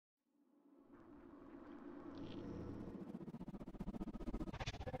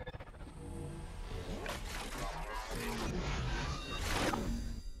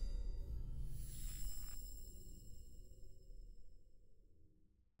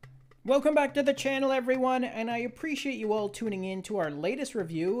Welcome back to the channel, everyone, and I appreciate you all tuning in to our latest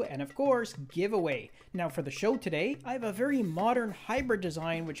review and, of course, giveaway. Now, for the show today, I have a very modern hybrid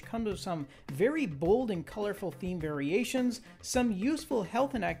design which comes with some very bold and colorful theme variations, some useful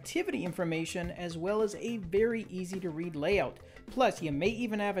health and activity information, as well as a very easy to read layout. Plus, you may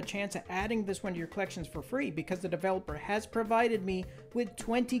even have a chance at adding this one to your collections for free because the developer has provided me with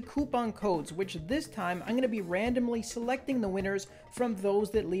 20 coupon codes, which this time I'm going to be randomly selecting the winners from those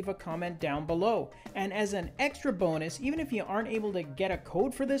that leave a comment down below. And as an extra bonus, even if you aren't able to get a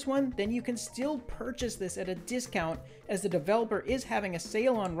code for this one, then you can still purchase this at a discount, as the developer is having a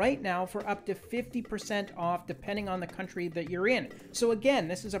sale on right now for up to 50% off depending on the country that you're in. So again,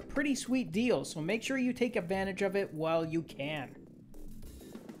 this is a pretty sweet deal, so make sure you take advantage of it while you can.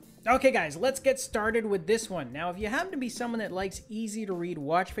 Okay guys, let's get started with this one. Now, if you happen to be someone that likes easy to read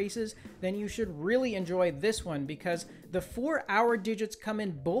watch faces, then you should really enjoy this one because the 4-hour digits come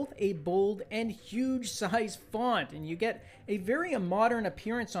in both a bold and huge size font, and you get a very modern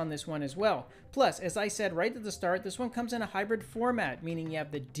appearance on this one as well. Plus, as I said right at the start, this one comes in a hybrid format, meaning you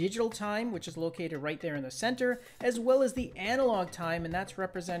have the digital time, which is located right there in the center, as well as the analog time, and that's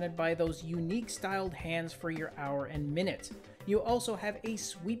represented by those unique styled hands for your hour and minute. You also have a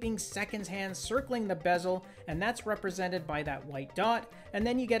sweeping seconds hand circling the bezel, and that's represented by that white dot. And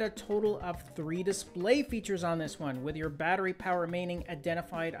then you get a total of 3 display features on this one, with your battery power remaining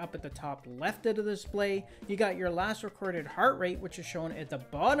identified up at the top left of the display. You got your last recorded heart rate, which is shown at the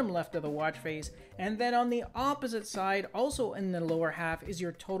bottom left of the watch face. And then on the opposite side, also in the lower half, is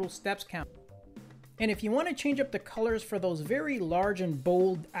your total steps count. And if you want to change up the colors for those very large and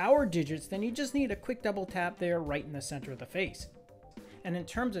bold hour digits, then you just need a quick double tap there right in the center of the face. And in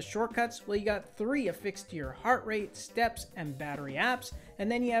terms of shortcuts, well, you got 3 affixed to your heart rate, steps, and battery apps.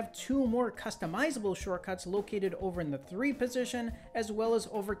 And then you have 2 more customizable shortcuts located over in the 3 position, as well as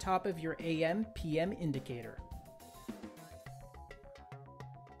over top of your AM, PM indicator.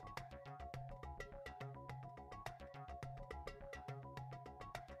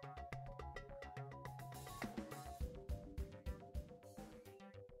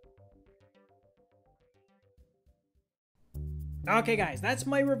 Okay guys, that's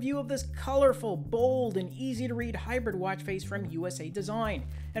my review of this colorful, bold, and easy to read hybrid watch face from USA Design.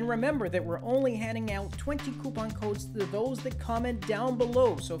 And remember that we're only handing out 20 coupon codes to those that comment down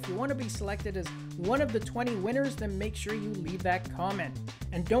below, so if you want to be selected as one of the 20 winners, then make sure you leave that comment.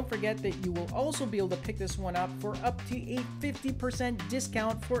 And don't forget that you will also be able to pick this one up for up to a 50%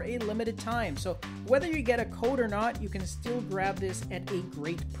 discount for a limited time. So whether you get a code or not, you can still grab this at a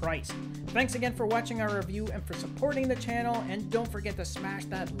great price. Thanks again for watching our review and for supporting the channel, and don't forget to smash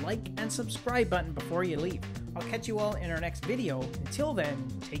that like and subscribe button before you leave. I'll catch you all in our next video. Until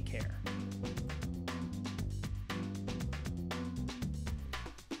then, take care.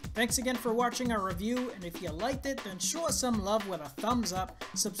 Thanks again for watching our review, and if you liked it, then show us some love with a thumbs up,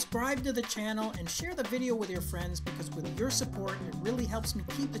 subscribe to the channel, and share the video with your friends, because with your support, it really helps me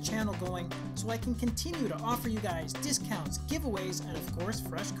keep the channel going so I can continue to offer you guys discounts, giveaways, and of course,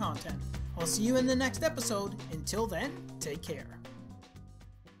 fresh content. I'll see you in the next episode. Until then, take care.